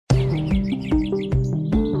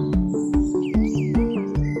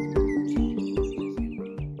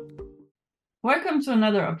Welcome to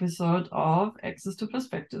another episode of Access to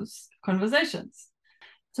Perspectives Conversations.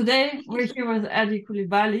 Today we're here with Ady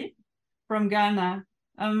Coulibaly from Ghana.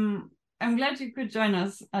 I'm glad you could join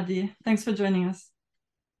us, Ady. Thanks for joining us.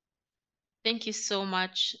 Thank you so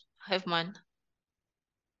much, Havemann.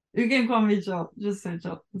 You can call me Joe. Just say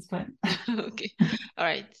Joe. It's fine. Okay. All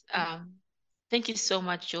right. Thank you so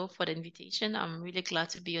much, Joe, for the invitation. I'm really glad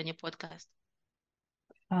to be on your podcast.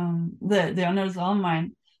 The honor is all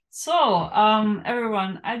mine. So,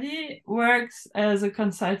 everyone, Ady works as a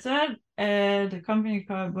consultant at a company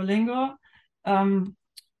called Bolingo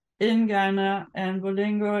in Ghana, and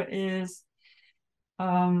Bolingo is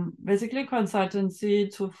basically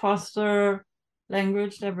consultancy to foster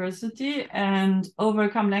language diversity and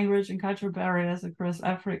overcome language and cultural barriers across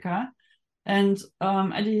Africa. And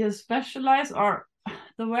Ady has specialized, or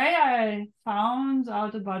the way I found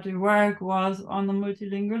out about your work was on the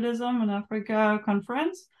Multilingualism in Africa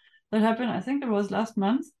conference that happened, I think it was last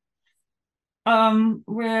month,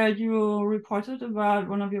 where you reported about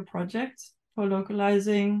one of your projects for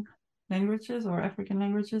localizing languages or African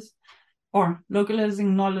languages, or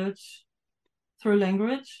localizing knowledge through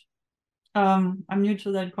language. I'm new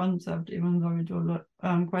to that concept, even though we do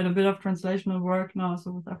quite a bit of translational work now,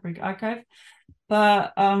 so with Africa Archive.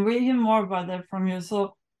 But we hear more about that from you.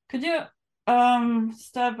 So could you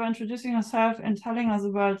start by introducing yourself and telling us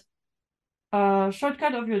about a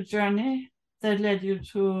shortcut of your journey that led you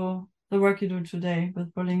to the work you do today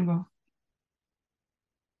with Bolingo?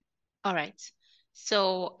 All right.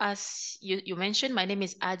 So as you mentioned, my name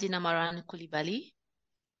is Ady Namaran Coulibaly,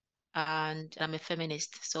 and I'm a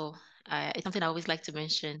feminist. So it's something I always like to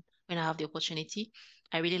mention when I have the opportunity.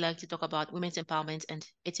 I really like to talk about women's empowerment and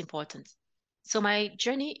its importance. So my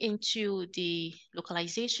journey into the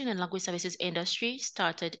localization and language services industry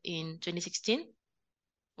started in 2016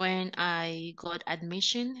 when I got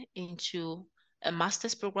admission into a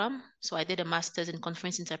master's program. So I did a master's in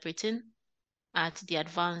conference interpreting at the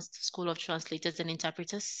Advanced School of Translators and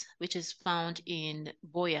Interpreters, which is found in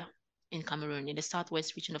Buea in Cameroon, in the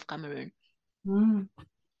southwest region of Cameroon. Mm.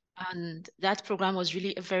 And that program was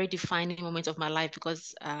really a very defining moment of my life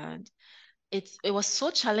because it was so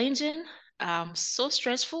challenging, so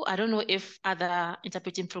stressful. I don't know if other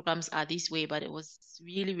interpreting programs are this way, but it was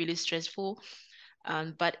really, really stressful.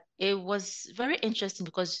 But it was very interesting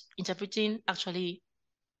because interpreting actually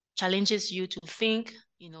challenges you to think,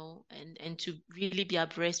 and to really be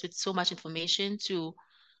abreast with so much information to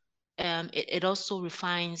it also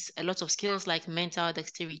refines a lot of skills like mental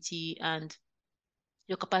dexterity and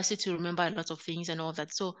your capacity to remember a lot of things and all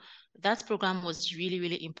that. So that program was really,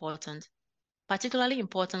 really important. Particularly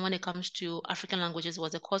important when it comes to African languages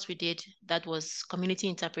was a course we did that was community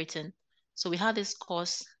interpreting. So we had this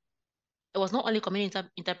course. It was not only community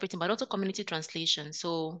interpreting, but also community translation.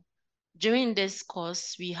 So during this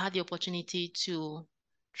course, we had the opportunity to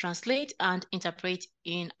translate and interpret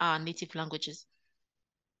in our native languages.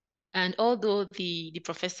 And although the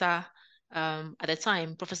professor at the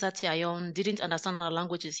time, Professor Tiayon, didn't understand our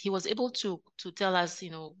languages, he was able to tell us,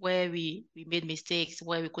 where we made mistakes,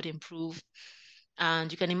 where we could improve. And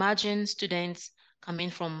you can imagine students coming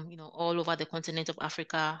from, all over the continent of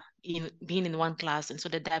Africa being in one class. And so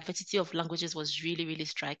the diversity of languages was really, really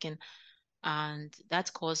striking. And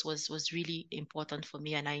that course was really important for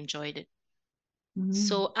me and I enjoyed it. Mm.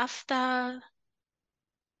 So after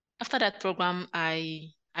that program,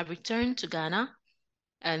 I returned to Ghana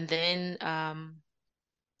and then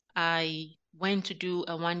I went to do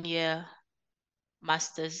a 1-year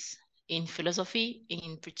master's in philosophy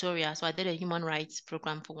in Pretoria. So I did a human rights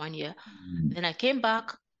program for 1 year. Then I came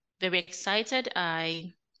back very excited.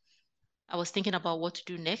 I was thinking about what to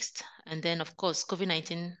do next. And then of course,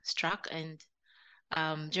 COVID-19 struck. And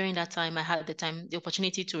during that time, I had the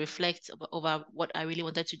opportunity to reflect over what I really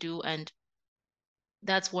wanted to do. And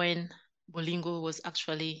that's when Bolingo was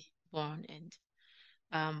actually born. And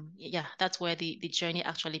yeah, that's where the journey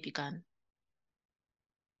actually began.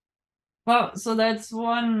 Well, so that's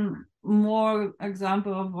one more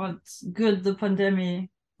example of what's good the pandemic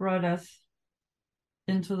brought us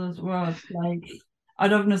into this world. Like,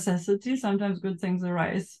 out of necessity, sometimes good things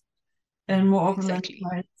arise, and more often than you Exactly.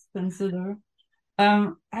 might consider.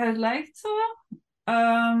 I'd like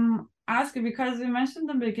to ask you, because you mentioned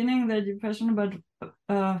in the beginning that you're passionate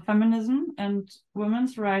about feminism and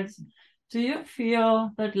women's rights. Do you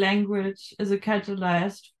feel that language is a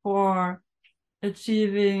catalyst for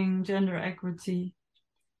achieving gender equity?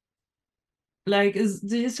 Like,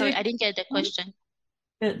 do you Sorry, see I didn't get the question.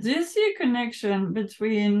 do you see a connection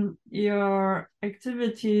between your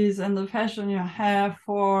activities and the passion you have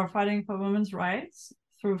for fighting for women's rights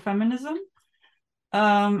through feminism?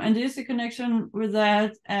 And do you see connection with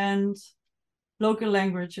that and local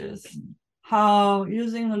languages? How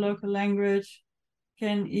using the local language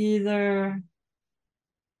can either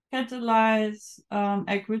catalyze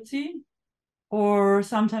equity or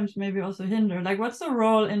sometimes maybe also hinder? Like, what's the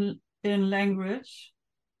role in language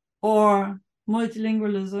or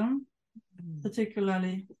multilingualism,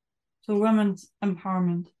 particularly to women's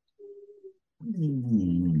empowerment?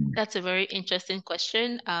 That's a very interesting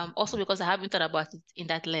question. Also because I haven't thought about it in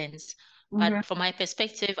that lens. Okay. But from my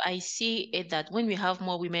perspective, I see it that when we have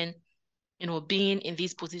more women, being in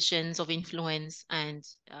these positions of influence and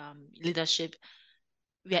leadership,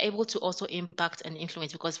 we are able to also impact and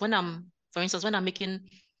influence. Because for instance, when I'm making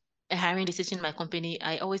a hiring decision in my company,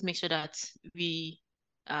 I always make sure that we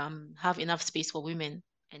have enough space for women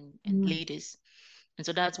and ladies. And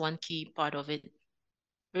so that's one key part of it.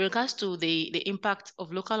 With regards to the impact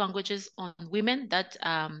of local languages on women, that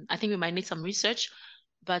I think we might need some research.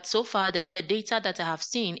 But so far, the data that I have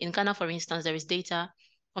seen in Ghana, for instance, there is data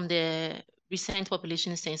from the recent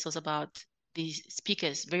population census about the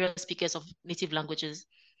speakers, various speakers of native languages.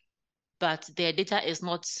 But their data is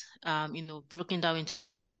not, broken down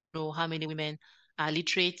into how many women are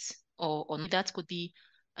literate or that could be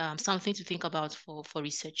something to think about for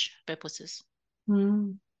research purposes.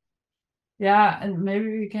 Yeah, and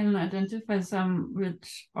maybe we can identify some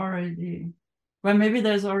which already, well, maybe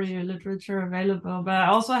there's already literature available, but I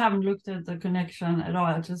also haven't looked at the connection at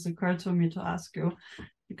all. It just occurred to me to ask you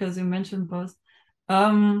because you mentioned both.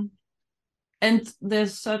 And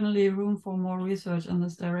there's certainly room for more research in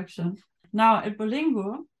this direction. Now at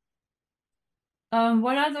Bolingo,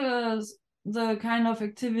 what are the kind of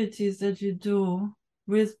activities that you do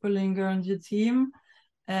with Bolingo and your team?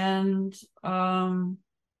 And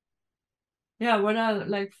yeah, what are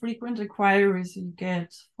like frequent inquiries you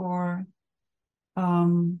get for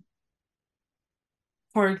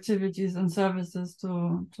activities and services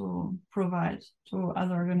to provide to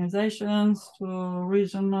other organizations, to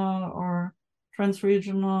regional or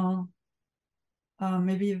trans-regional,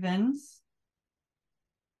 maybe events?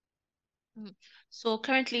 So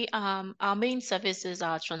currently, our main services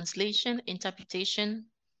are translation, interpretation,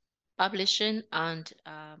 publishing, and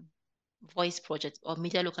voice project or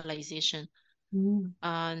media localization.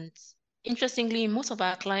 And interestingly, most of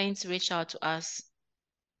our clients reach out to us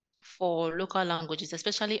for local languages,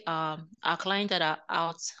 especially our clients that are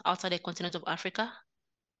outside the continent of Africa.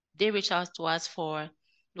 They reach out to us for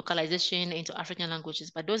localization into African languages,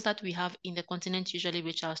 but those that we have in the continent usually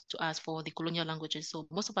reach out to us for the colonial languages. So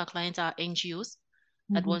most of our clients are NGOs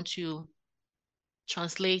that want to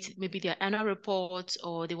translate maybe their annual reports,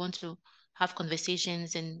 or they want to have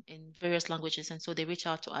conversations in various languages. And so they reach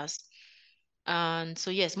out to us. And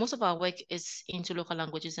so, yes, most of our work is into local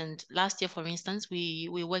languages. And last year, for instance, we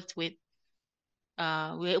worked with, we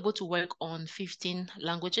were able to work on 15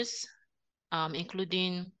 languages,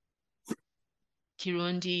 including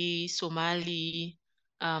Kirundi, Somali,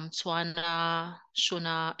 Tswana,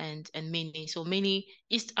 Shona, and many. So many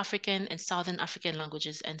East African and Southern African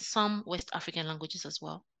languages, and some West African languages as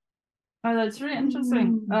well. Oh, that's really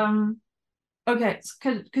interesting. Okay, so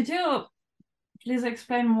could you please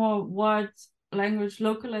explain more what language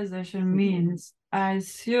localization means? I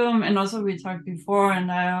assume, and also we talked before,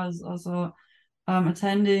 and I was also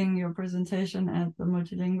attending your presentation at the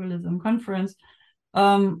multilingualism conference.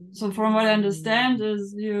 So from what I understand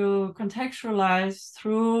is you contextualize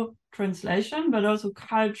through translation, but also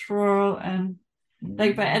cultural and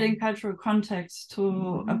like by adding cultural context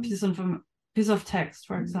to a piece of text,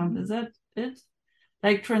 for example. Is that it?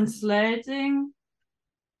 Like translating,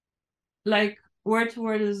 like word to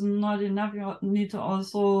word is not enough. You need to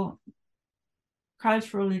also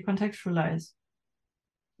culturally contextualize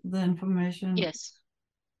the information. Yes.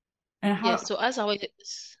 And how? Yes. So as I was,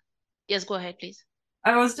 yes, go ahead, please.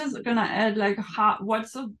 I was just gonna add, like,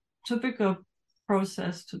 what's a typical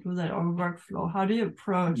process to do that or workflow? How do you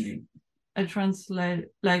approach a translation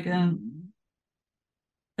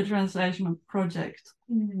project?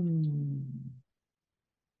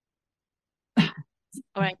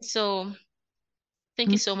 All right. So thank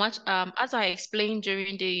you so much. As I explained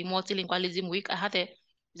during the multilingualism week, I had a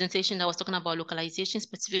presentation that was talking about localization,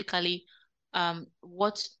 specifically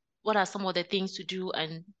what are some of the things to do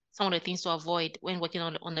and some of the things to avoid when working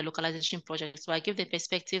on the localization project. So I give the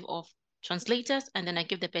perspective of translators, and then I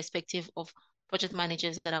give the perspective of project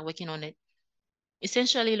managers that are working on it.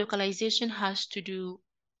 Essentially, localization has to do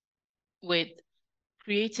with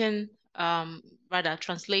creating, rather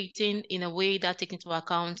translating in a way that takes into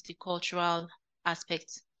account the cultural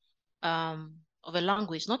aspects of a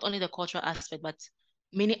language, not only the cultural aspect, but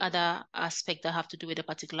many other aspects that have to do with a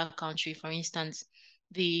particular country. For instance,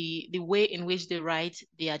 the way in which they write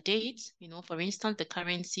their dates. You know, for instance, the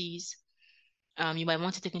currencies. You might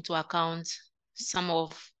want to take into account some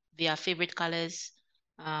of their favorite colors,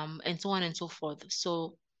 and so on and so forth.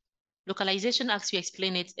 So localization, as you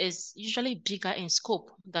explain it, is usually bigger in scope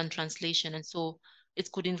than translation. And so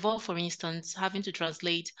it could involve, for instance, having to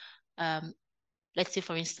translate, let's say,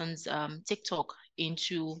 for instance, TikTok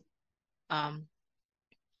into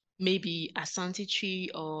maybe Asante Twi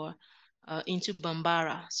or into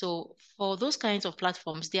Bambara. So for those kinds of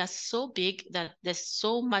platforms, they are so big that there's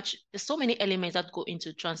so many elements that go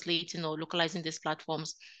into translating or localizing these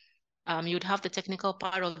platforms. You'd have the technical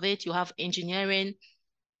part of it, you have engineering,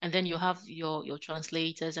 and then you have your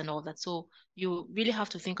translators and all that. So you really have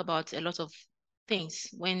to think about a lot of things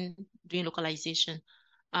when doing localization.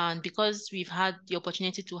 And because we've had the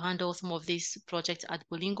opportunity to handle some of these projects at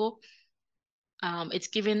Bolingo, it's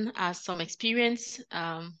given us some experience,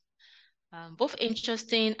 both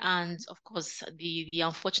interesting and, of course, the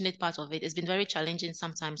unfortunate part of it. It's been very challenging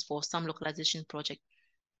sometimes for some localization project.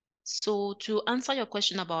 So to answer your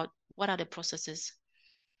question about what are the processes,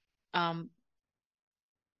 I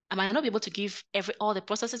might not be able to give all the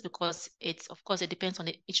processes because of course, it depends on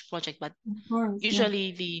each project, but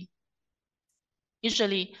usually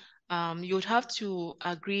you would have to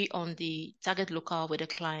agree on the target locale with the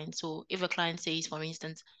client. So if a client says, for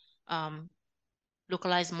instance,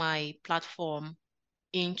 localize my platform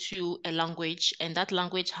into a language, and that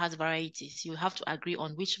language has varieties, you have to agree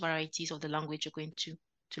on which varieties of the language you're going to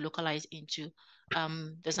localize into.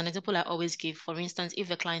 There's an example I always give. For instance, if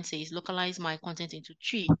the client says, localize my content into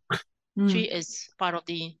Twi, Twi is part of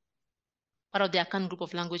the Akan group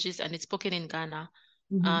of languages, and it's spoken in Ghana.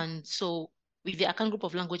 And so with the Akan group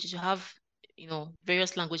of languages, you have, you know,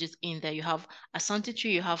 various languages in there. You have Asante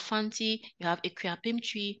Twi, you have Fanti, you have Equiapim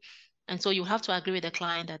Twi. And so you have to agree with the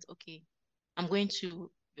client that, okay, we're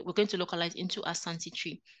going to localize into Asante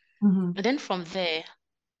Twi. And then from there,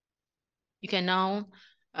 you can now,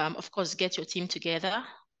 of course, get your team together,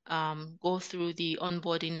 go through the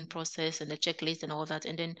onboarding process and the checklist and all that.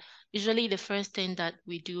 And then usually the first thing that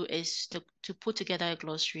we do is to put together a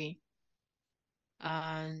glossary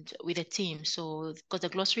and with a team. So because the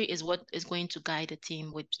glossary is what is going to guide the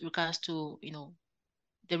team with regards to, you know,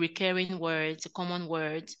 the recurring words, the common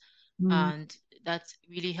words, and that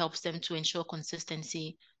really helps them to ensure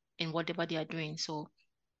consistency in whatever they are doing. So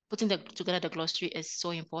putting together the glossary is so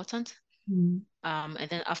important. And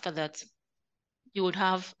then after that, you would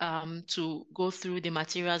have to go through the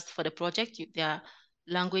materials for the project. There are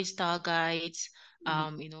language style guides,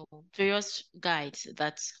 you know, various guides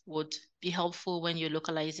that would be helpful when you're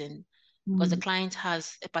localizing, because the client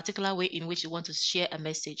has a particular way in which you want to share a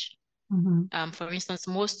message. For instance,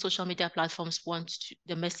 most social media platforms want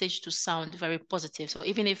the message to sound very positive. So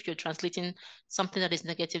even if you're translating something that is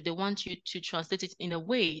negative, they want you to translate it in a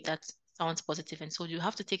way that sounds positive. And so you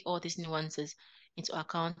have to take all these nuances into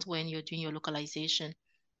account when you're doing your localization.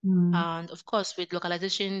 And of course, with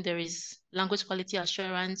localization, there is language quality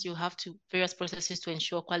assurance. You have various processes to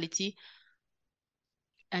ensure quality.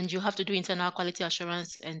 And you have to do internal quality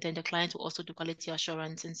assurance, and then the client will also do quality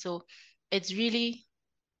assurance. And so it's really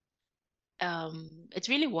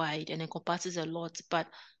wide and encompasses a lot. But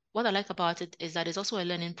what I like about it is that it's also a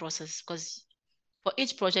learning process, because for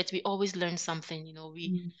each project, we always learn something. You know,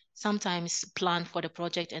 we sometimes plan for the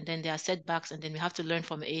project and then there are setbacks, and then we have to learn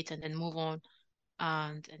from it and then move on.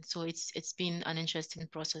 And so it's been an interesting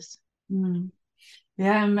process.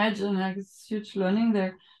 Yeah, I imagine like it's huge learning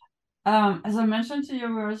there. As I mentioned to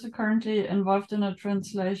you, we're also currently involved in a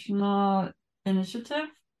translational initiative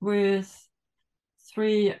with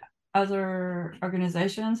 3 other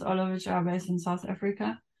organizations, all of which are based in South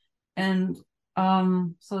Africa. And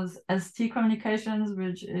so it's ST Communications,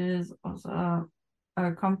 which is also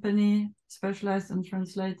a company specialized in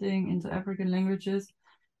translating into African languages.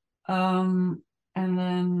 And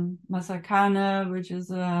then Masakane, which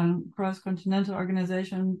is a cross-continental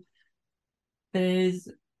organization based,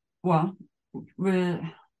 well, with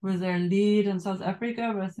their lead in South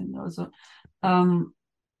Africa, but I think also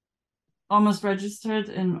almost registered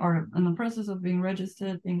or in the process of being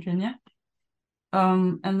registered in Kenya.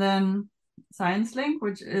 And then Science Link,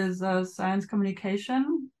 which is a science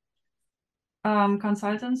communication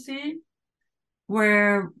consultancy,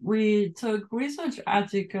 where we took research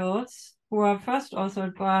articles who are first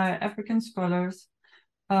authored by African scholars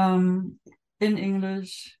in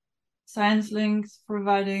English. Science Links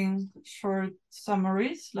providing short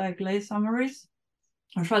summaries, like lay summaries,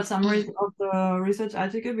 or short summaries of the research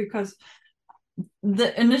article, because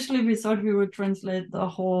initially we thought we would translate the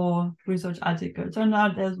whole research article. It turned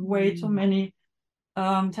out there's way too many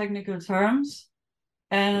technical terms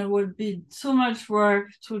And it would be too much work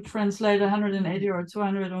to translate 180 or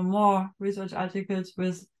 200 or more research articles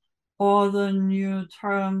with all the new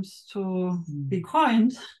terms to be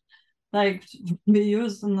coined, like be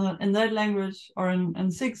used in that language or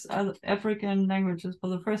in 6 other African languages for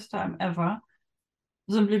the first time ever,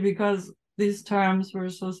 simply because these terms were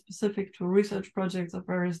so specific to research projects of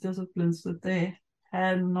various disciplines that they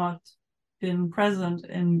had not been present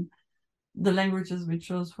in the languages we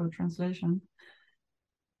chose for translation.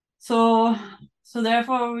 So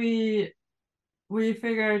therefore we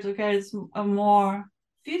figured, okay, it's a more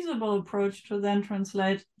feasible approach to then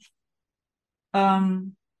translate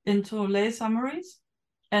into lay summaries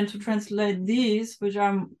and to translate these, which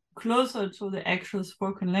are closer to the actual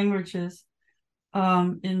spoken languages,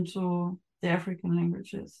 into the African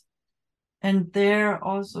languages. And they're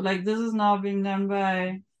also, like, this is now being done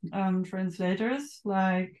by translators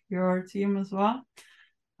like your team as well.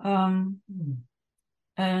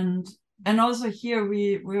 And also here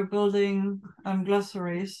we're building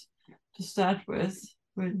glossaries to start with,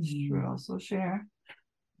 which we'll also share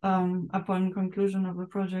upon conclusion of the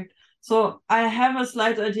project. So I have a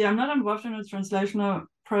slight idea. I'm not involved in the translational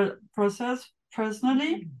process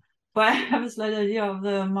personally, but I have a slight idea of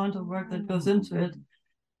the amount of work that goes into it.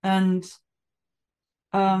 And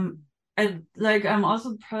I'm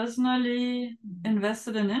also personally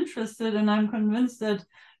invested and interested, and I'm convinced that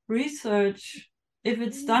research, if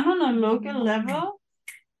it's done on a local level,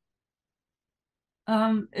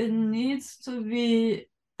 it needs to be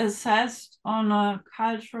assessed on a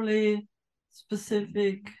culturally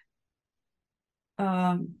specific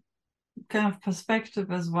kind of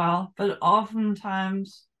perspective as well. But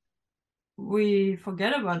oftentimes we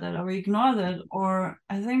forget about that, or we ignore that, or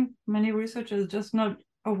I think many researchers are just not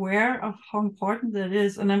aware of how important that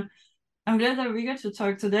is. And I'm glad that we get to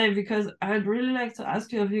talk today, because I'd really like to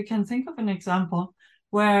ask you if you can think of an example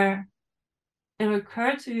where it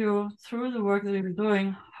occurred to you through the work that you're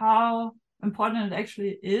doing how important it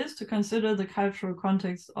actually is to consider the cultural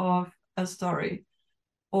context of a story,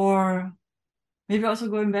 or maybe also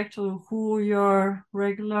going back to who your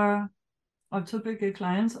regular or typical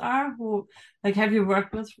clients are. Who, like, have you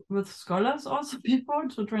worked with scholars also before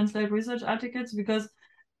to translate research articles? Because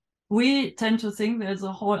we tend to think there's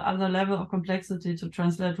a whole other level of complexity to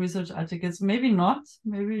translate research articles. Maybe not.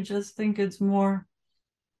 Maybe you just think it's more,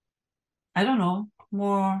 I don't know,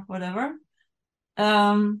 more whatever.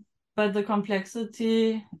 But the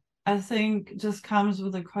complexity, I think, just comes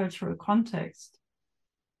with a cultural context.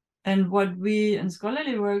 And what we in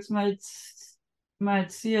scholarly works might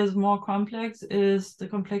see as more complex is the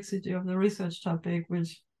complexity of the research topic,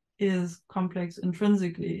 which is complex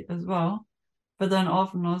intrinsically as well, but then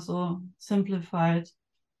often also simplified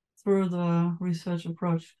through the research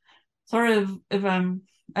approach. Sorry if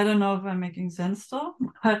I don't know if I'm making sense though,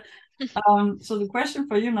 but so the question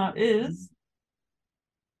for you now is,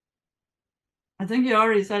 I think you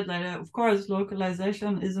already said that, of course,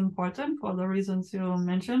 localization is important for the reasons you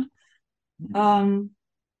mentioned.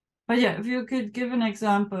 But yeah, if you could give an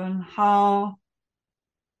example on how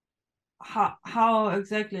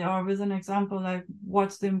exactly, or with an example, like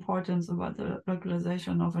what's the importance about the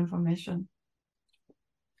localization of information?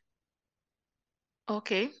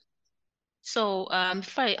 Okay. So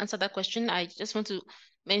before I answer that question, I just want to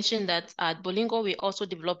mention that at Bolingo, we also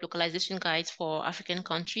develop localization guides for African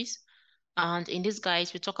countries. And in these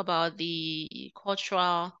guides, we talk about the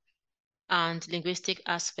cultural and linguistic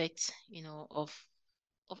aspects,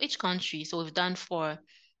 of each country. So we've done for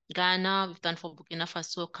Ghana, we've done for Burkina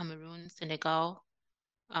Faso, Cameroon, Senegal.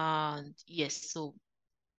 And yes, so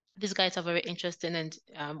these guides are very interesting. And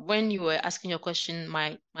when you were asking your question,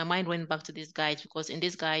 my mind went back to these guides, because in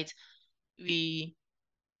these guides, we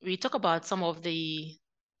talk about some of the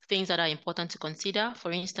things that are important to consider.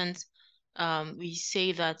 For instance, we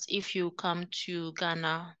say that if you come to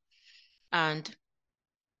Ghana and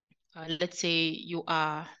let's say you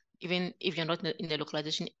are, even if you're not in the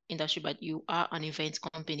localization industry, but you are an event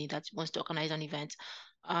company that wants to organize an event,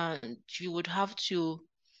 you would have to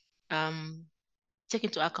take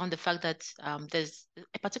into account the fact that there's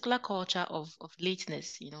a particular culture of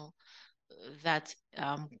lateness, that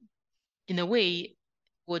in a way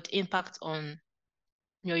would impact on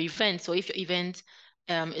your event. So if your event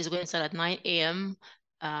is going to start at 9 a.m.,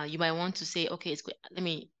 you might want to say, okay, let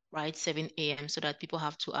me write 7 a.m. so that people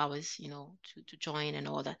have 2 hours, to join and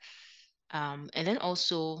all that. And then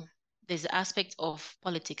also there's the aspect of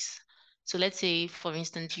politics. So let's say, for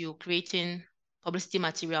instance, you're creating publicity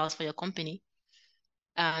materials for your company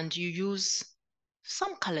and you use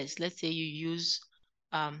some colors. Let's say you use,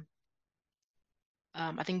 I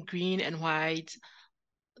think, green and white.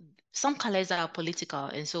 some colors are political.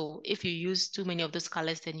 And so if you use too many of those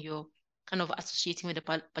colors, then you're kind of associating with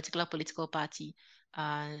a particular political party.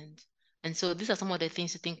 And so these are some of the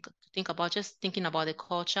things to think about. Just thinking about the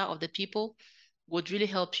culture of the people would really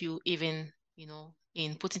help you even,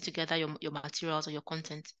 in putting together your materials or your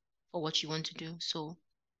content for what you want to do. So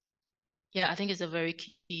yeah, I think it's a very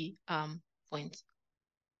key point.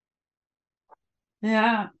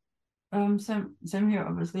 Yeah, same here,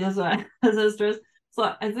 obviously, as I stress.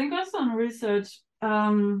 So I think also in research,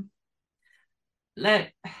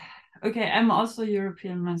 like, okay, I'm also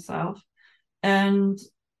European myself, and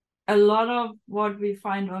a lot of what we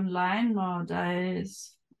find online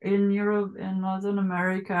nowadays in Europe, in Northern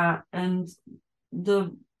America, and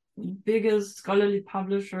the biggest scholarly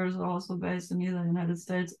publishers are also based in either the United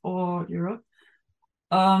States or Europe.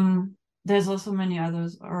 There's also many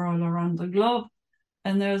others all around the globe.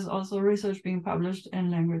 And there's also research being published in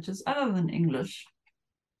languages other than English.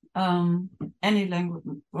 Any language,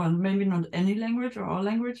 well, maybe not any language or all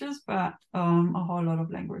languages, but a whole lot of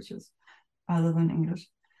languages other than English.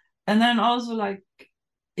 And then also, like,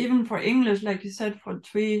 even for English, like you said, for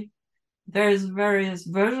Twi, there's various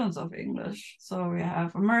versions of English. So we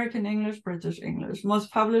have American English, British English.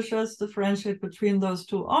 Most publishers differentiate between those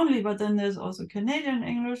two only, but then there's also Canadian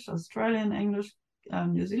English, Australian English,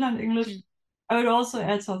 New Zealand English. I would also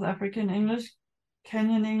add South African English,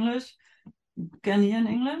 Kenyan English, Ghanaian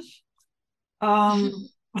English.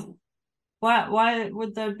 Why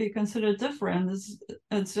would that be considered different?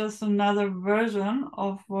 It's just another version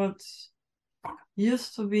of what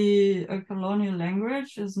used to be a colonial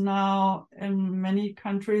language, is now in many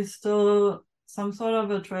countries still some sort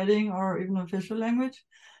of a trading or even official language.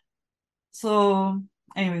 So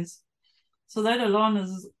anyways, so that alone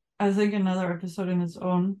is, I think, another episode in its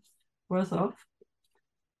own worth of.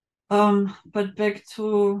 But back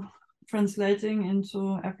to translating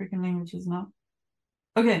into African languages now.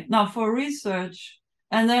 Okay, now for research,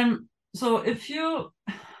 and then, so if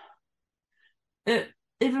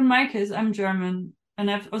in my case, I'm German,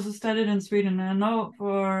 and I've also studied in Sweden, and I know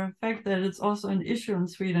for a fact that it's also an issue in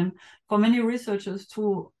Sweden for many researchers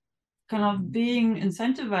to kind of being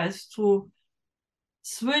incentivized to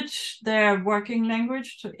switch their working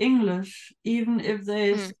language to English, even if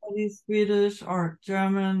they study Swedish or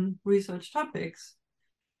German research topics.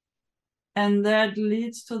 And that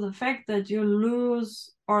leads to the fact that you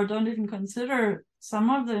lose or don't even consider some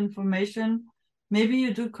of the information. Maybe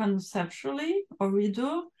you do conceptually, or we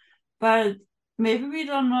do, but maybe we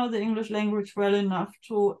don't know the English language well enough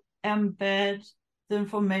to embed the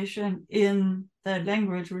information in that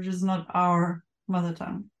language, which is not our mother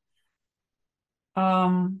tongue.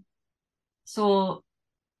 So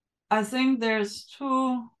I think there's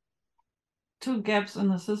two gaps in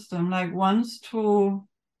the system. Like, one's to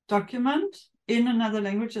document in another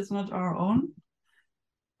language that's not our own,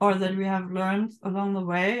 or that we have learned along the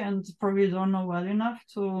way and probably don't know well enough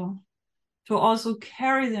to also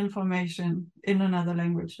carry the information in another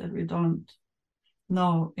language that we don't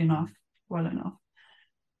know well enough.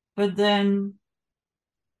 But then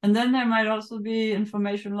there might also be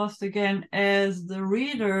information lost again as the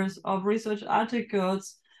readers of research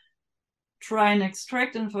articles try and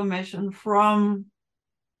extract information from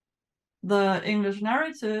the English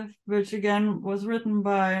narrative, which again was written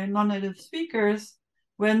by non-native speakers,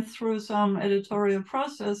 went through some editorial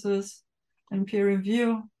processes and peer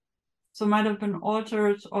review, so might have been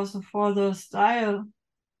altered also for the style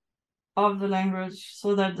of the language,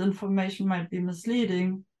 so that the information might be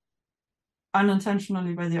misleading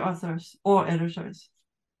unintentionally by the authors or editors.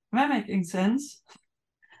 Am I making sense?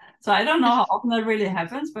 So I don't know how often that really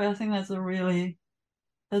happens, but I think that's a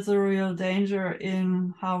real danger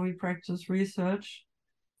in how we practice research.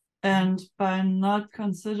 And by not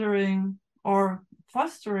considering or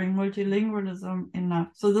fostering multilingualism enough.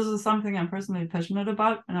 So this is something I'm personally passionate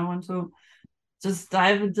about, and I want to just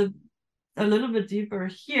dive into a little bit deeper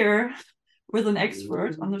here with an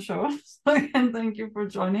expert on the show. So again, thank you for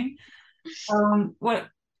joining. What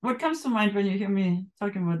comes to mind when you hear me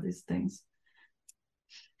talking about these things?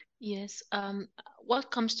 Yes. What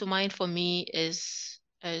comes to mind for me is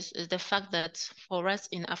the fact that for us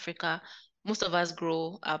in Africa, most of us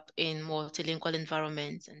grow up in multilingual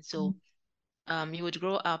environments, and so you would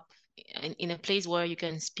grow up in a place where you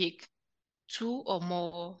can speak two or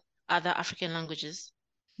more other African languages.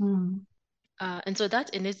 And so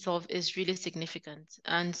that in itself is really significant.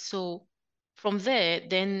 And so from there,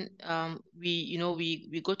 then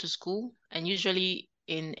we go to school, and usually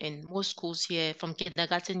in most schools here, from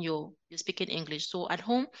kindergarten, you're speaking English. So at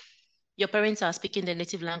home, your parents are speaking their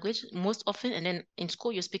native language most often, and then in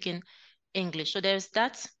school you're speaking English. So there's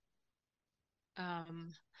that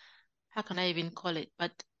how can I even call it?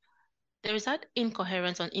 But there is that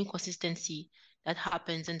incoherence and inconsistency that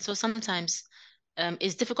happens. And so sometimes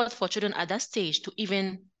it's difficult for children at that stage to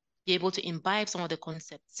even be able to imbibe some of the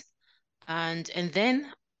concepts. And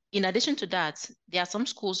then in addition to that, there are some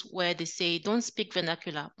schools where they say, don't speak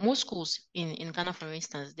vernacular. Most schools in Ghana, for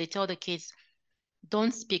instance, they tell the kids,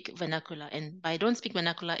 don't speak vernacular. And by don't speak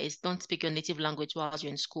vernacular is don't speak your native language while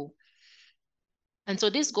you're in school. And so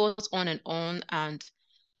this goes on, and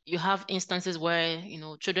you have instances where, you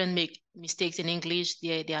know, children make mistakes in English,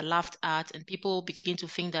 they are laughed at, and people begin to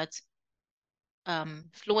think that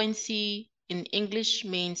fluency in English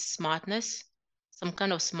means smartness, some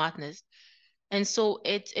kind of smartness. And so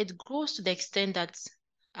it grows to the extent that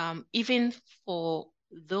even for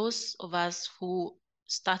those of us who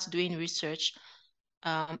start doing research,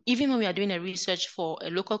 even when we are doing a research for a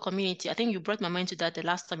local community, I think you brought my mind to that the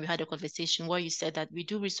last time we had a conversation where you said that we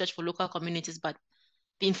do research for local communities, but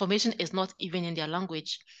the information is not even in their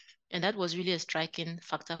language. And that was really a striking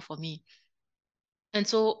factor for me. And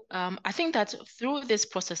so I think that through these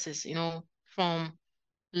processes, you know, from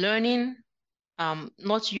learning,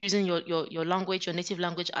 not using your language, your native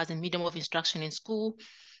language as a medium of instruction in school,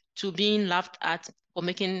 to being laughed at for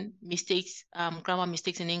making mistakes, grammar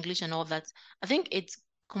mistakes in English and all that, I think it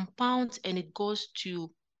compounds and it goes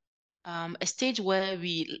to a stage where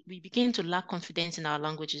we begin to lack confidence in our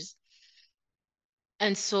languages.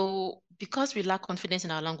 And so because we lack confidence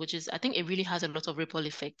in our languages, I think it really has a lot of ripple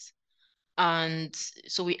effects. And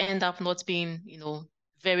so we end up not being, you know,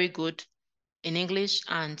 very good in English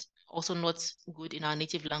and also not good in our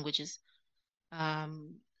native languages.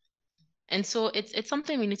 Um, and so it's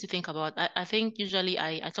something we need to think about. I think usually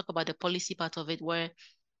I talk about the policy part of it, where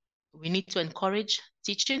we need to encourage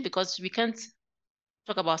teaching, because we can't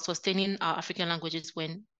talk about sustaining our African languages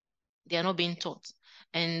when they are not being taught.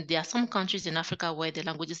 And there are some countries in Africa where the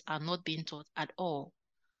languages are not being taught at all.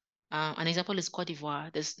 An example is Cote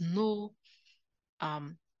d'Ivoire. There's no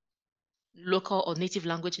um, local or native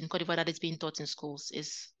language in Cote d'Ivoire that is being taught in schools.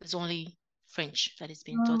 It's only French that is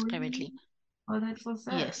being Oh, taught really? currently. Oh, that's so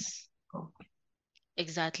sad. Yes, Oh.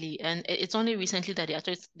 exactly. And it's only recently that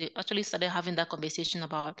they actually started having that conversation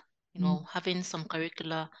about, you Mm. know, having some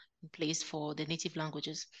curricula in place for the native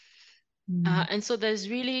languages. Mm. And so there's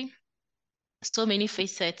really so many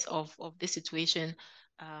facets of this situation.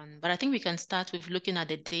 But I think we can start with looking at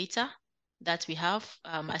the data that we have.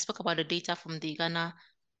 I spoke about the data from the Ghana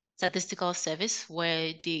Statistical Service,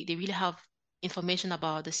 where they really have information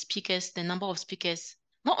about the speakers, the number of speakers,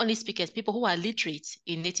 not only speakers, people who are literate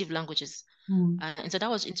in native languages. Mm. And so that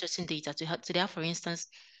was interesting data to have. So there, for instance,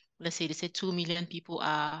 let's say they say 2 million people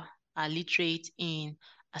are literate in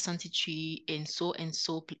Asante Twi in so and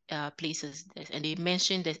so places, and they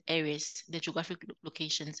mentioned the areas, the geographic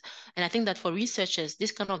locations. And I think that for researchers,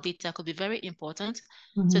 this kind of data could be very important,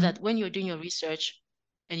 so Mm-hmm. that when you're doing your research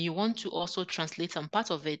and you want to also translate some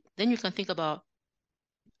part of it, then you can think about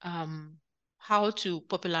um, how to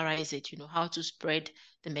popularize it, you know, how to spread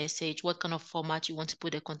the message, what kind of format you want to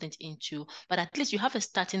put the content into. But at least you have a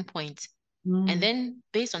starting point. And Mm. then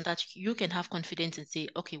based on that, you can have confidence and say,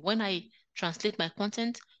 okay, when I translate my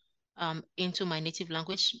content into my native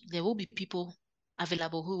language, there will be people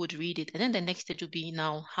available who would read it. And then the next stage would be,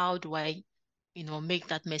 now, how do I, you know, make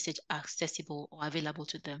that message accessible or available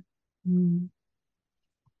to them? Mm.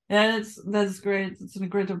 Yeah, that's great. It's a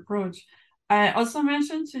great approach. I also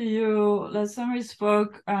mentioned to you last time we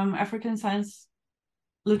spoke, African Science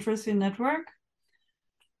Literacy Network.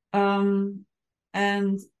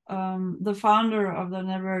 And the founder of the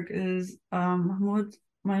network is Mahmoud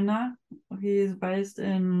Maina. He is based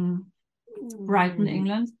in Brighton,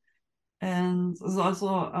 England, and is also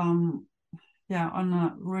on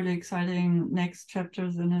a really exciting next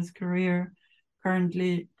chapters in his career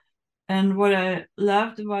currently. And what I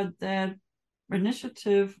loved about that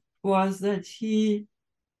initiative was that he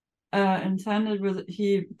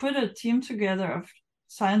he put a team together of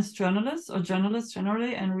science journalists or journalists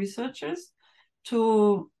generally and researchers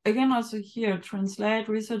to, again, also here translate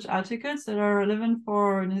research articles that are relevant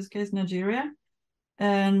for, in his case, Nigeria,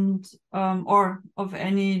 and or of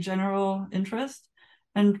any general interest,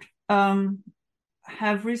 and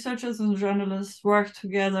have researchers and journalists work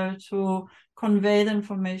together to convey the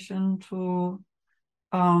information to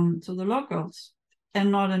the locals,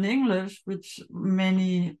 and not in English, which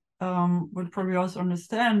many would probably also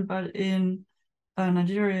understand, but in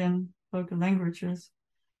Nigerian local languages.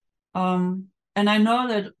 And I know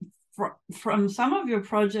that from some of your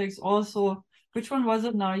projects also, which one was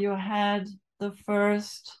it now? You had the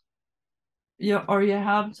first, you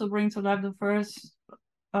helped to bring to life the first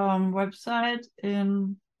website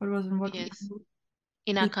in, what was in what? Yes,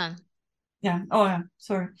 in Akan. Yeah. Oh, yeah.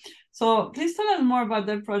 Sorry. So please tell us more about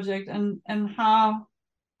that project and how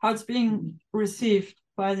it's being received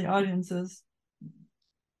by the audiences.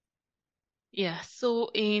 Yeah. So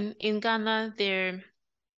in Ghana, the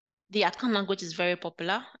Akan language is very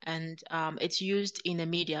popular, and it's used in the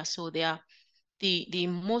media. So they are the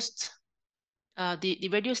most the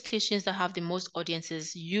radio stations that have the most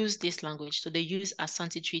audiences use this language. So they use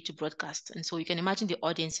Asante Twi to broadcast, and so you can imagine the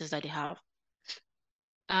audiences that they have.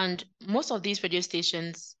 And most of these radio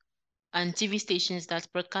stations and TV stations that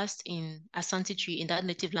broadcast in Asante Twi, in that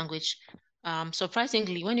native language,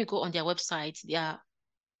 surprisingly, when you go on their website,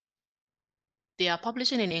 they are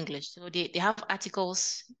publishing in English. So they have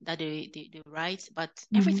articles that they write, but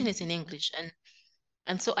everything is in English.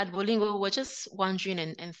 And so at Bolingo, we're just wondering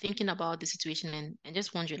and thinking about the situation and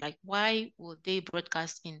just wondering, like, why would they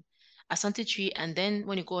broadcast in Asante Twi? And then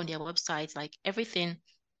when you go on their website, like, everything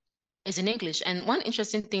is in English. And one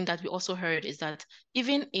interesting thing that we also heard is that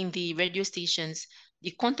even in the radio stations,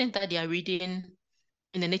 the content that they are reading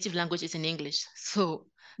in the native language is in English. So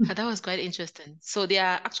that was quite interesting. So they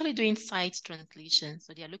are actually doing site translation.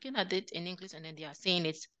 So they are looking at it in English and then they are saying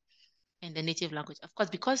it in the native language. Of course,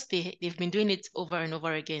 because they've been doing it over and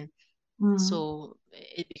over again. So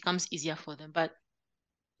it becomes easier for them. But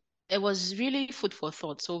it was really food for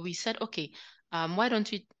thought. So we said, okay, why don't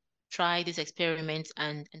we try this experiment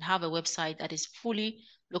and have a website that is fully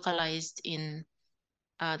localized in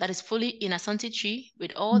that is fully in Asante Twi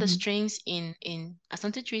with all the strings in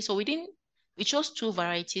Asante Twi. So we chose two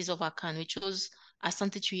varieties of Akan. We chose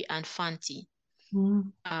Asante Twi and Fanti.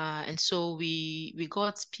 And so we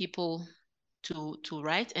got people to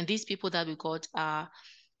write, and these people that we got are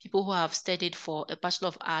people who have studied for a Bachelor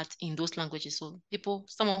of Arts in those languages. So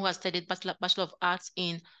someone who has studied Bachelor of Arts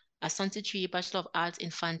in Asante Twi, Bachelor of Arts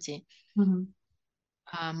in Fanti.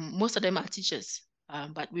 Most of them are teachers,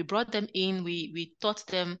 but we brought them in. We taught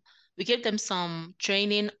them. We gave them some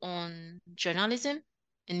training on journalism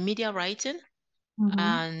and media writing,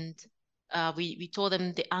 and we told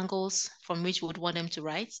them the angles from which we would want them to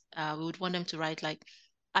write. We would want them to write like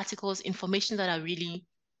articles, information that are really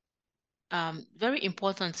very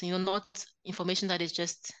important. Not information that is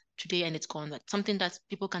just today and it's gone. But something that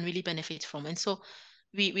people can really benefit from. And so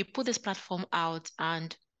we put this platform out,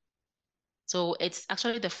 and so it's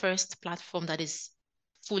actually the first platform that is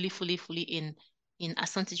fully in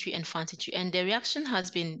Asante Twi and Fanti Twi. And the reaction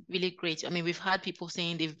has been really great. I mean, we've had people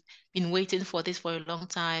saying they've been waiting for this for a long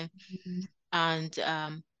time. And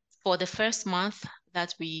for the first month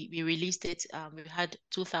that we released it, we had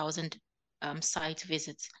 2,000 site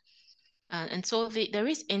visits. And so there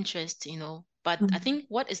is interest, but I think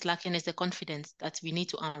what is lacking is the confidence that we need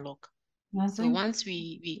to unlock. So once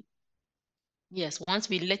once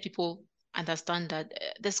we let people understand that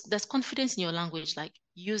there's confidence in your language, like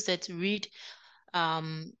use it, read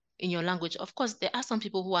in your language. Of course, there are some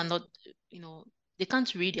people who are not, they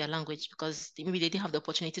can't read their language because maybe they didn't have the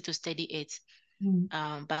opportunity to study it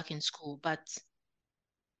back in school. But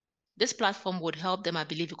this platform would help them, I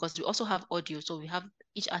believe, because we also have audio. So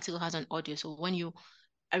each article has an audio. So when you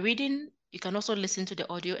are reading, you can also listen to the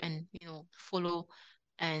audio and, follow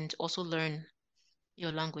and also learn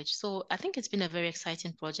your language. So I think it's been a very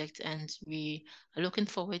exciting project, and we are looking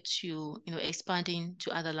forward to, expanding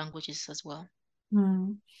to other languages as well.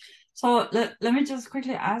 So let me just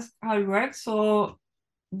quickly ask how it works. So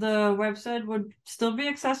the website would still be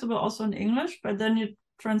accessible also in English, but then you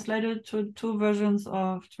translate it to two versions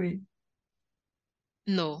of Twi.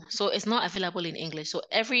 No, so it's not available in English. So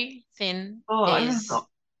everything is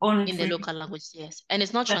only in the local language, yes. And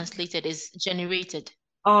it's not translated, it's generated.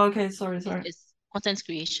 Oh, okay, sorry. It's content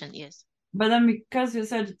creation, yes. But then because you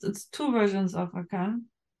said it's two versions of Akan,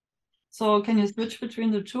 so can you switch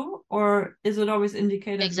between the two, or is it always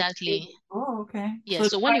indicated? Exactly. Oh, okay. Yeah,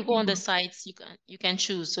 so when you go on the sites, you can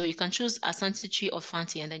choose. So you can choose Asante Twi or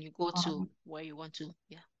Fanti, and then you go to where you want to.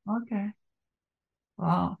 Yeah. Okay.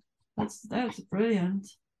 Wow, that's brilliant.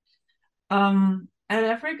 At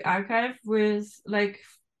Africa Archive,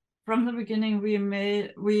 from the beginning, we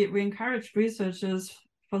encouraged researchers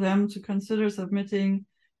for them to consider submitting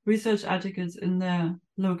research articles in their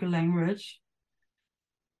local language.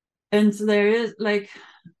 And there is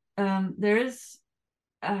there is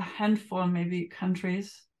a handful, maybe,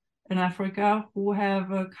 countries in Africa who have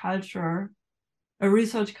a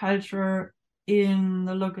research culture in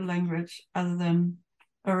the local language other than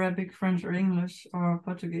Arabic, French, or English, or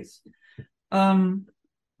Portuguese.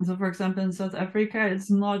 So, for example, in South Africa, it's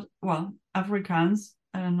not, Afrikaans.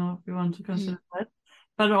 I don't know if you want to consider that,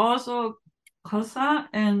 but also Xhosa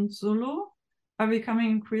and Zulu are becoming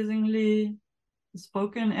increasingly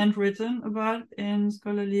spoken and written about in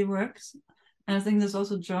scholarly works. And I think there's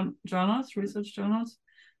also journals, research journals,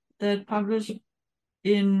 that publish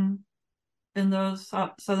in those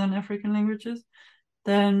Southern African languages.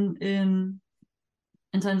 Then in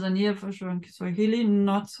Tanzania, for sure, in Swahili,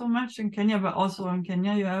 not so much in Kenya, but also in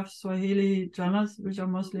Kenya, you have Swahili journals, which are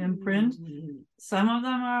mostly in print. Some of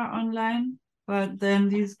them are online, but then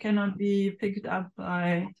these cannot be picked up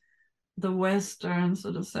by the Western,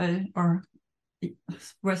 so to say, or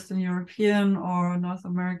Western European or North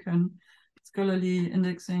American scholarly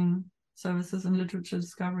indexing services and literature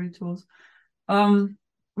discovery tools,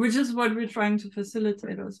 which is what we're trying to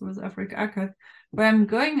facilitate also with Africa Archive. Where I'm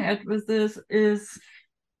going at with this is,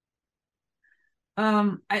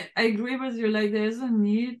 I agree with you, like there's a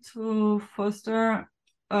need to foster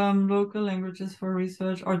local languages for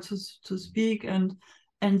research, or to speak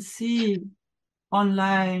and see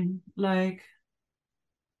online, like,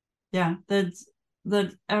 yeah,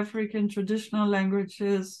 that African traditional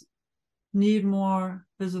languages need more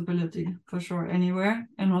visibility for sure anywhere,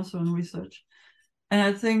 and also in research. And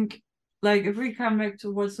I think, like, if we come back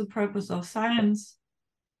to what's the purpose of science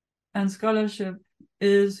and scholarship,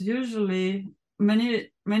 is usually many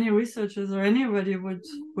researchers or anybody would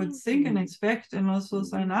think and expect and also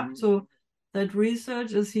sign up to, that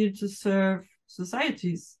research is here to serve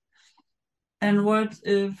societies. And what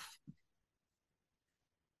if,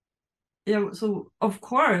 yeah, so of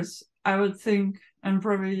course I would think, and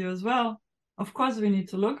probably you as well, of course we need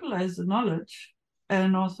to localize the knowledge,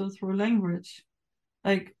 and also through language,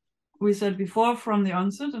 like we said before, from the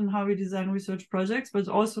onset, and how we design research projects, but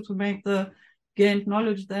also to make the gained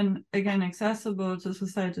knowledge then again accessible to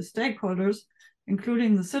society stakeholders,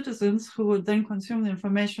 including the citizens, who would then consume the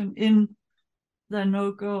information in their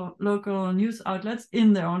local news outlets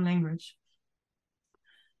in their own language.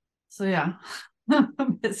 So yeah,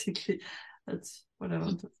 basically that's what I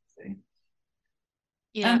wanted to say.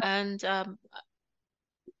 Yeah, and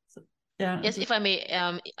yeah, yes, if I may,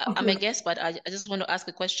 I'm a guest, but I just want to ask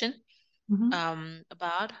a question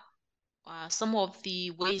about some of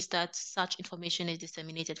the ways that such information is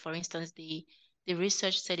disseminated. For instance, the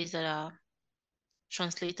research studies that are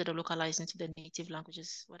translated or localized into the native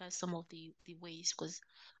languages. What are some of the ways? Because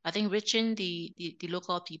I think reaching the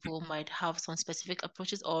local people might have some specific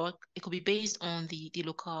approaches, or it could be based on the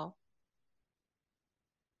local,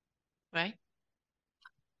 right?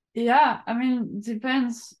 Yeah, I mean,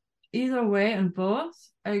 depends either way, and both.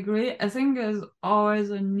 I agree. I think there's always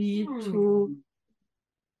a need to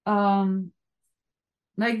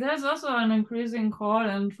like there's also an increasing call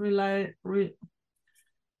and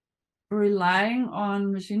relying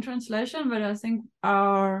on machine translation, but I think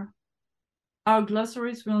our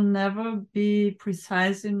glossaries will never be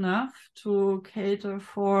precise enough to cater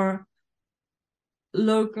for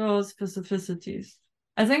local specificities.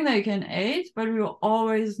 I think they can aid, but we will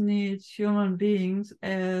always need human beings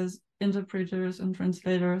as interpreters and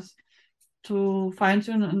translators to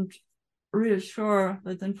fine-tune and reassure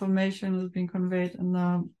that the information is being conveyed in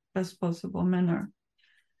the best possible manner.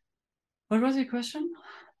 What was your question?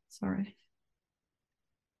 Sorry.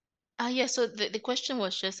 Yeah, so the question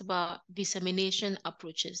was just about dissemination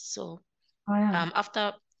approaches. So yeah.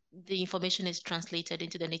 After the information is translated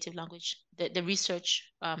into the native language, the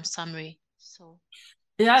research summary. So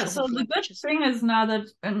yeah, so the good thing is now that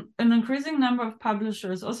an increasing number of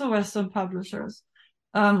publishers, also Western publishers,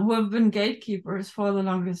 who have been gatekeepers for the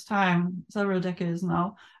longest time, several decades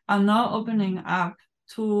now, are now opening up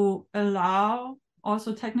to allow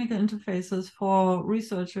also technical interfaces for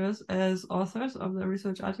researchers as authors of the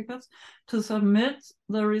research articles to submit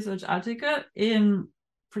the research article in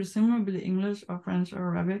presumably English or French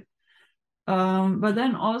or Arabic, but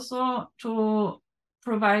then also to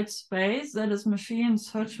provide space that is machine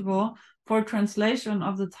searchable for translation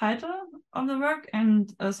of the title of the work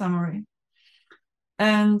and a summary.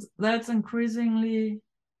 And that's increasingly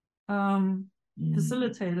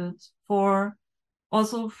facilitated for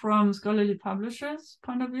also from scholarly publishers'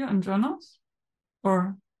 point of view and journals,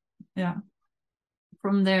 or yeah,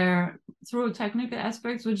 from their through technical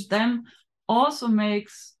aspects, which then also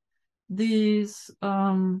makes these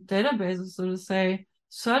databases, so to say,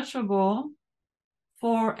 searchable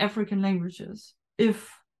for African languages. If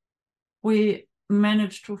we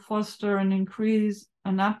manage to foster and increase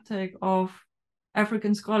an uptake of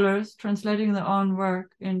African scholars translating their own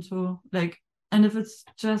work into, like, and if it's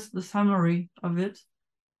just the summary of it,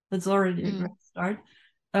 that's already a great start,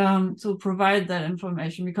 to provide that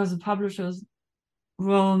information, because the publishers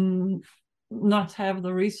will not have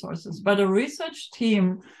the resources, but a research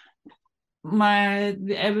team might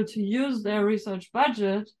be able to use their research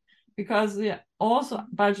budget, because they also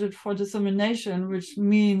budget for dissemination, which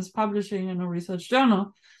means publishing in a research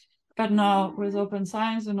journal, But now with open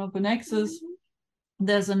science and open access,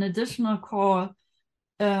 there's an additional call,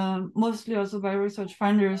 mostly also by research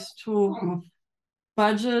funders, to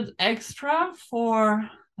budget extra for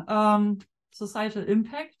societal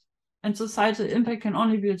impact. And societal impact can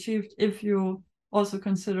only be achieved if you also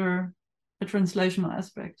consider a translational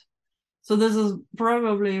aspect. So this is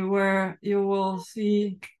probably where you will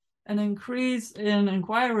see an increase in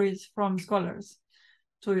inquiries from scholars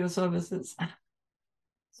to your services.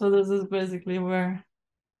 So this is basically where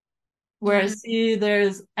I see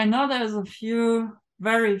I know there's a few,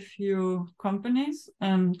 very few companies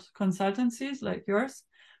and consultancies like yours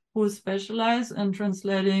who specialize in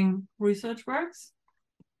translating research works,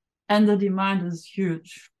 and the demand is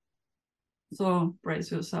huge. So brace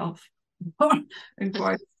yourself for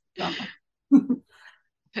inquiries.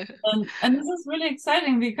 And this is really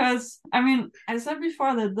exciting because, I mean, I said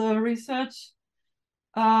before that the research,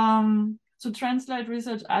 to translate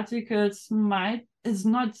research articles is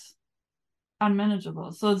not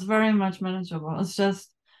unmanageable. So it's very much manageable. It's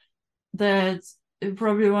just that you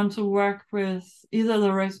probably want to work with either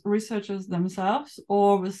the researchers themselves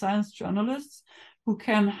or with science journalists who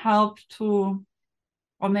can help to,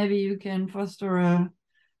 or maybe you can foster a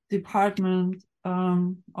department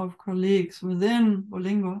of colleagues within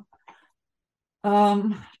Bolingo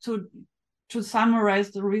to summarize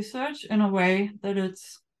the research in a way that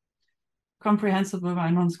it's comprehensible by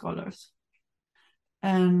non-scholars,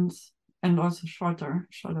 and also shorter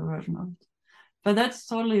version of it. But that's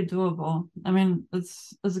totally doable. I mean,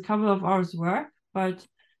 it's a couple of hours work,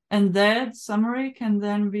 and that summary can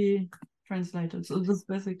then be translated. So this is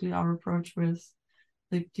basically our approach with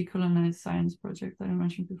the decolonized science project that I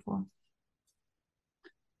mentioned before.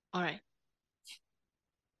 All right.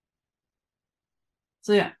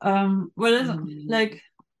 So yeah, what is it? Like,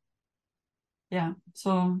 yeah,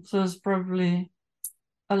 so there's probably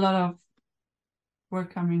a lot of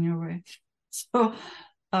work coming your way. So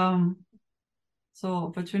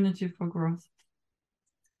opportunity for growth.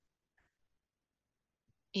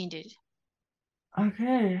 Indeed.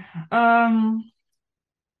 Okay.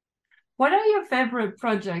 What are your favorite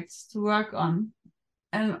projects to work on?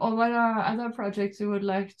 Or what are other projects you would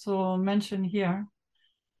like to mention here?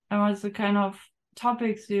 And what's the kind of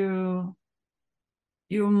topics you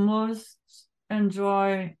most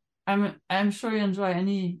enjoy? I'm sure you enjoy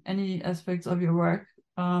any aspects of your work.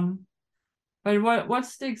 But what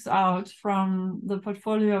sticks out from the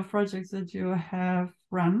portfolio of projects that you have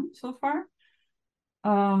run so far?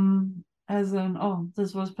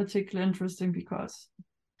 This was particularly interesting because.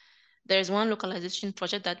 There's one localization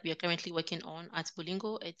project that we are currently working on at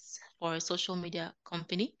Bolingo. It's for a social media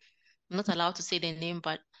company. I'm not allowed to say their name,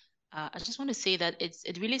 but I just want to say that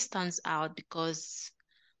it really stands out because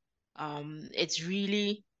it's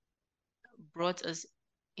really brought us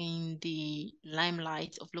in the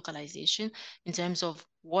limelight of localization in terms of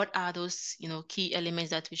what are those key elements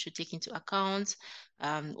that we should take into account.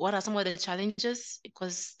 What are some of the challenges?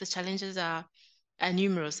 Because the challenges are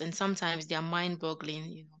numerous and sometimes they are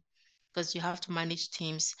mind-boggling, because you have to manage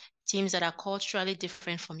teams that are culturally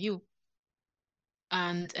different from you.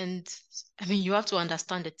 And I mean, you have to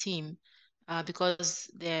understand the team because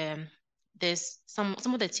there's some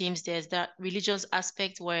of the teams, there's that religious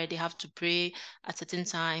aspect where they have to pray at certain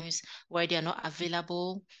times where they are not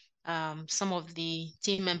available. Some of the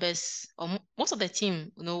team members or most of the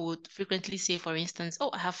team, would frequently say, for instance, oh,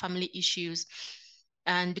 I have family issues.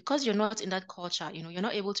 And because you're not in that culture, you're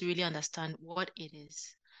not able to really understand what it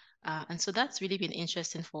is. And so that's really been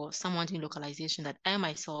interesting for someone doing localization, that I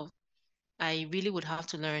myself, I really would have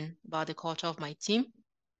to learn about the culture of my team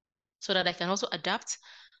so that I can also adapt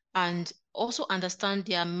and also understand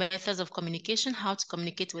their methods of communication, how to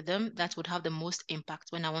communicate with them that would have the most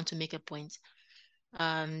impact when I want to make a point.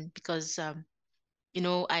 Because I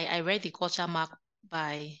read the culture map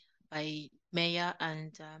by Maya,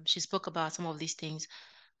 and she spoke about some of these things.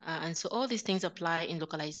 And so all these things apply in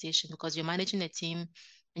localization because you're managing a team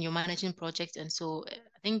and you're managing projects. And so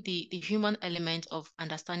I think the human element of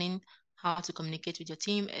understanding how to communicate with your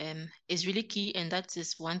team is really key. And that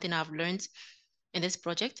is one thing I've learned in this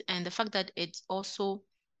project. And the fact that it also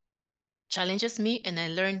challenges me and I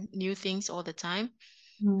learn new things all the time.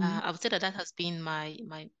 I would say that has been my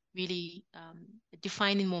really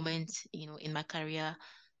defining moment, in my career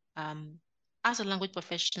as a language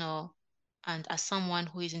professional and as someone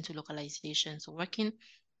who is into localization. So working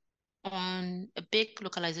on a big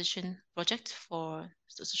localization project for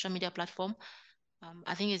the social media platform,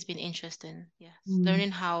 I think it's been interesting. Yes,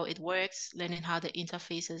 learning how it works, learning how the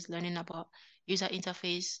interfaces, learning about user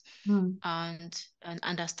interface, and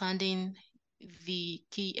understanding the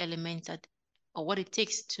key elements that or what it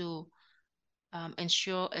takes to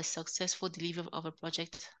ensure a successful delivery of a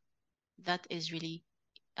project, that is really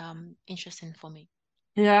interesting for me.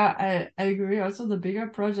 Yeah, I agree. Also, the bigger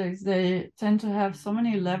projects, they tend to have so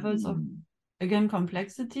many levels of, again,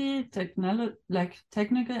 complexity,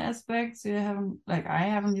 technical aspects I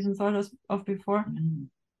haven't even thought of before.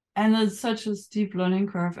 And it's such a steep learning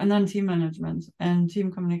curve. And then team management and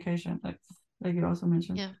team communication, like you also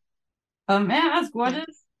mentioned. Yeah. May I ask, what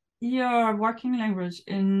is your working language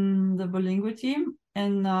in the Bolingo team?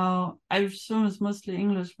 And now I assume it's mostly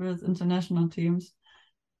English with international teams.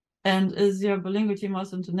 And is your Bolingo team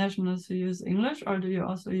also international to use English, or do you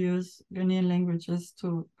also use Ghanaian languages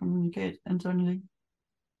to communicate internally,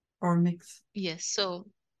 or mix? Yes.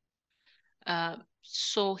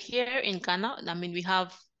 So here in Ghana, I mean, we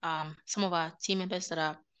have some of our team members that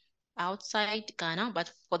are outside Ghana,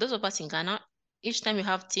 but for those of us in Ghana, each time we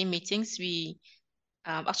have team meetings, we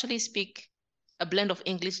actually speak a blend of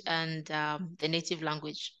English and the native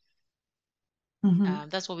language.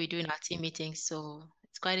 That's what we do in our team meetings. So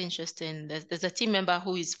it's quite interesting. There's a team member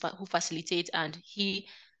who facilitates, and he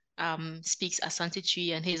speaks Asante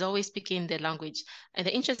Twi, and he's always speaking the language. And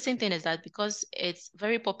the interesting thing is that because it's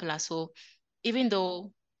very popular, so even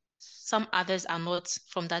though some others are not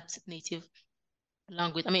from that native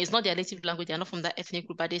language, I mean, it's not their native language, they're not from that ethnic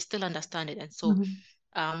group, but they still understand it. And so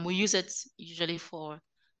we use it usually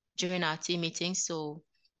during our team meetings. So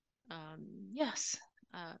yes.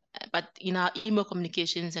 But in our email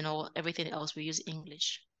communications and everything else, we use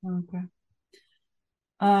English. Okay.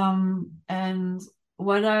 And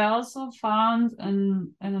what I also found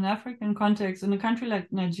in an African context, in a country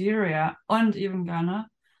like Nigeria and even Ghana,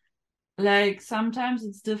 like sometimes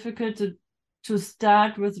it's difficult to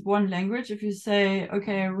start with one language. If you say,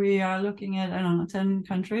 okay, we are looking at, I don't know, 10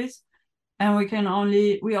 countries, and we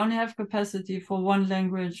only have capacity for one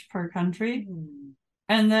language per country.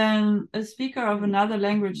 And then a speaker of another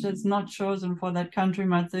language that's not chosen for that country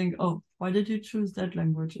might think, oh, why did you choose that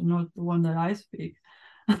language and not the one that I speak?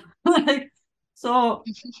 So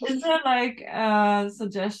is there like a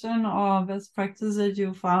suggestion or best practice that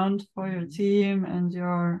you found for your team and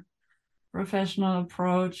your professional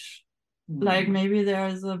approach? Like maybe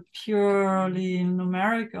there's a purely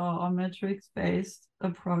numerical or metrics based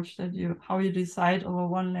approach how you decide over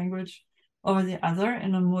one language over the other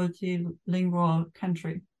in a multilingual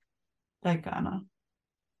country like Ghana.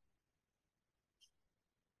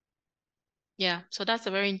 Yeah, so that's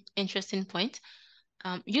a very interesting point.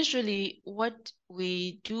 Usually what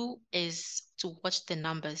we do is to watch the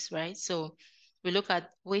numbers, right? So we look at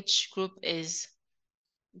which group is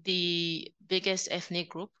the biggest ethnic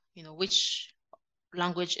group, which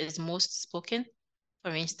language is most spoken,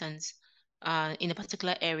 for instance, in a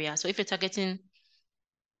particular area. So if you're targeting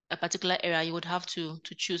a particular area, you would have to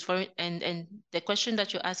choose for it. And the question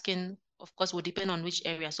that you're asking, of course, will depend on which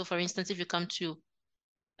area. So for instance, if you come to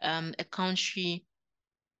a country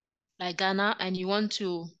like Ghana and you want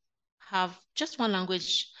to have just one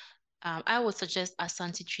language, I would suggest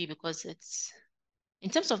Asante Twi because it's, in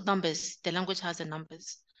terms of numbers, the language has the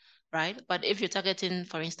numbers, right? But if you're targeting,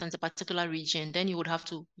 for instance, a particular region, then you would have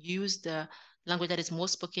to use the language that is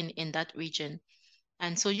most spoken in that region.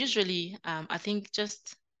 And so usually, I think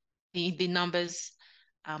just the numbers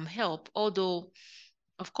help, although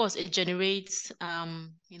of course it generates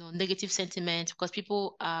negative sentiment because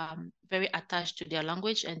people are very attached to their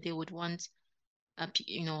language and they would want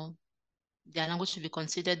their language to be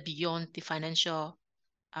considered beyond the financial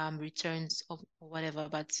returns or whatever.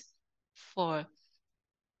 But for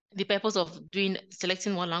the purpose of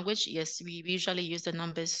selecting one language, yes, we usually use the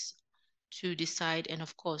numbers to decide, and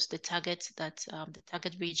of course the target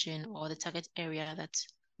region or the target area that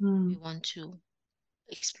we want to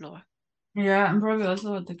explore. Yeah, and probably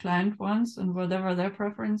also what the client wants and whatever their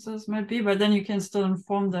preferences might be, but then you can still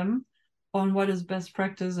inform them on what is best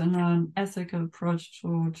practice and an ethical approach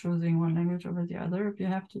to choosing one language over the other if you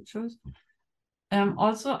have to choose.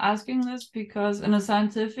 Also asking this because in a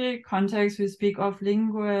scientific context, we speak of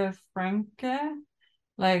lingua franca,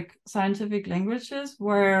 like scientific languages,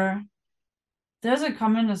 where there's a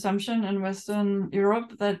common assumption in Western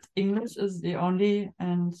Europe that English is the only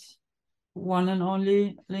and one and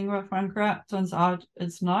only lingua franca. Turns out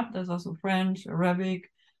it's not. There's also French, Arabic,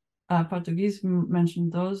 Portuguese.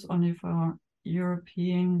 Mentioned those only for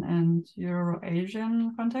European and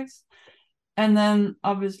Euro-Asian context. And then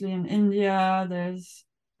obviously in India, there's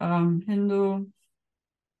Hindu.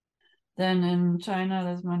 Then in China,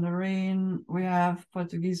 there's Mandarin. We have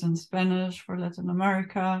Portuguese and Spanish for Latin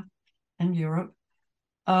America and Europe.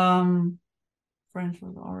 French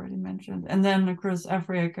was already mentioned. And then across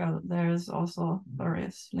Africa, there's also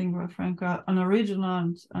various lingua franca on a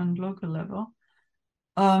regional and local level.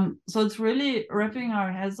 So it's really wrapping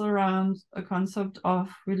our heads around a concept of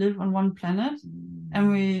we live on one planet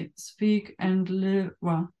and we speak and live,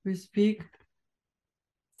 well, we speak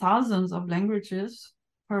thousands of languages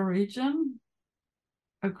per region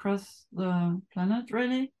across the planet,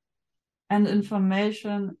 really. And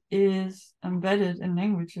information is embedded in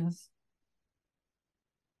languages.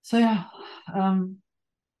 So yeah, I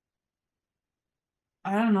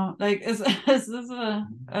don't know, like, is this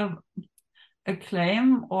a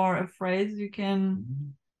claim or a phrase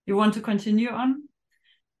you want to continue on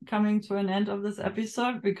coming to an end of this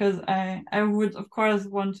episode? Because I would, of course,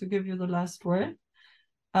 want to give you the last word.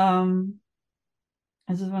 I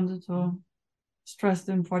just wanted to stress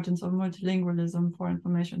the importance of multilingualism for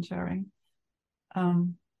information sharing.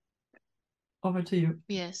 Over to you.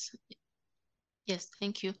 Yes,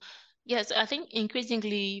 thank you. Yes, I think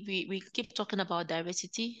increasingly we keep talking about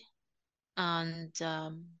diversity and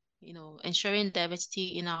ensuring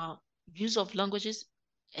diversity in our use of languages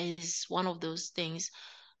is one of those things.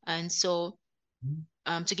 And so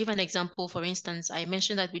to give an example, for instance, I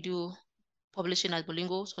mentioned that we do publishing at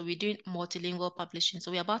Bolingo, so we're doing multilingual publishing.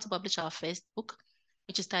 So we're about to publish our first book,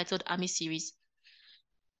 which is titled Army Series.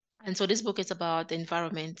 And so this book is about the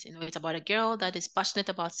environment. It's about a girl that is passionate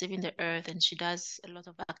about saving the earth, and she does a lot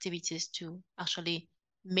of activities to actually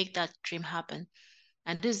make that dream happen.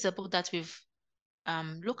 And this is a book that we've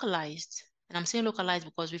localized. And I'm saying localized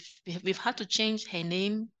because we've had to change her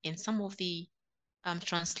name in some of the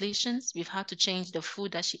translations. We've had to change the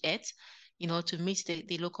food that she ate, to meet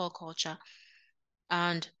the local culture.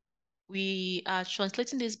 And we are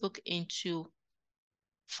translating this book into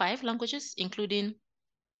 5 languages, including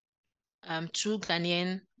 2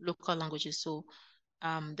 Ghanaian local languages. So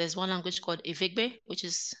there's one language called Ezeike, which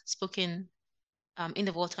is spoken in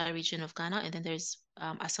the Volta region of Ghana, and then there's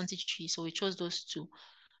Asante Twi. So we chose those 2.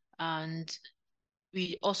 And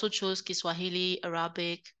we also chose Kiswahili,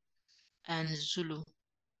 Arabic, and Zulu.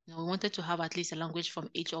 We wanted to have at least a language from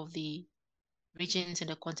each of the regions in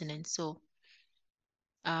the continent. So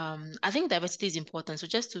I think diversity is important. So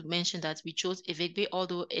just to mention that we chose Ezeike,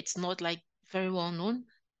 although it's not like very well known.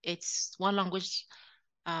 It's one language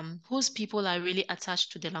whose people are really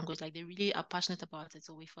attached to the language, like they really are passionate about it.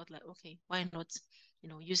 So we felt like, okay, why not,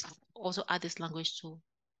 also add this language to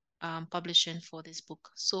publishing for this book.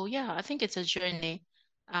 So yeah, I think it's a journey.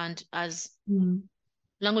 And as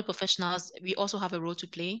language professionals, we also have a role to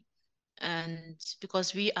play. And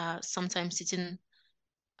because we are sometimes sitting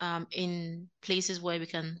in places where we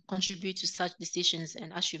can contribute to such decisions.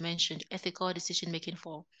 And as you mentioned, ethical decision making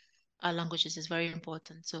for our languages is very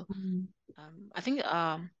important. So I think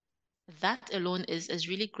that alone is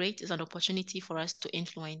really great. It's an opportunity for us to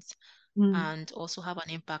influence and also have an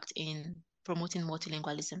impact in promoting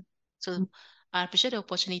multilingualism. So I appreciate the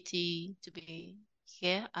opportunity to be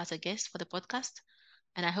here as a guest for the podcast.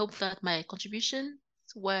 And I hope that my contributions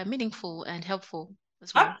were meaningful and helpful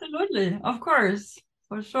as well. Absolutely, of course,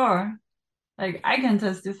 for sure. Like, I can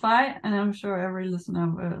testify, and I'm sure every listener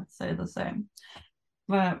will say the same.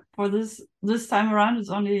 But for this time around, it's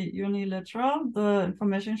only unilateral, the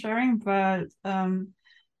information sharing. But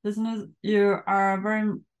listeners, you are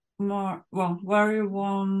very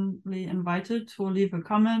warmly invited to leave a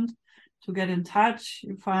comment, to get in touch.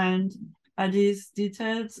 You find Ady's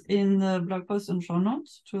details in the blog post and show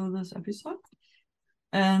notes to this episode.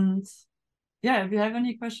 And yeah, if you have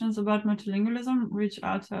any questions about multilingualism, reach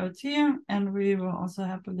out to our team, and we will also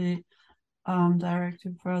happily direct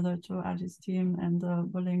you further to Ady's team and the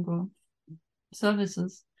Bolingo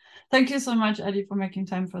services. Thank you so much, Ady, for making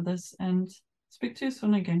time for this, and speak to you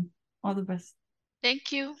soon again. All the best.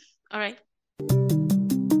 Thank you. All right.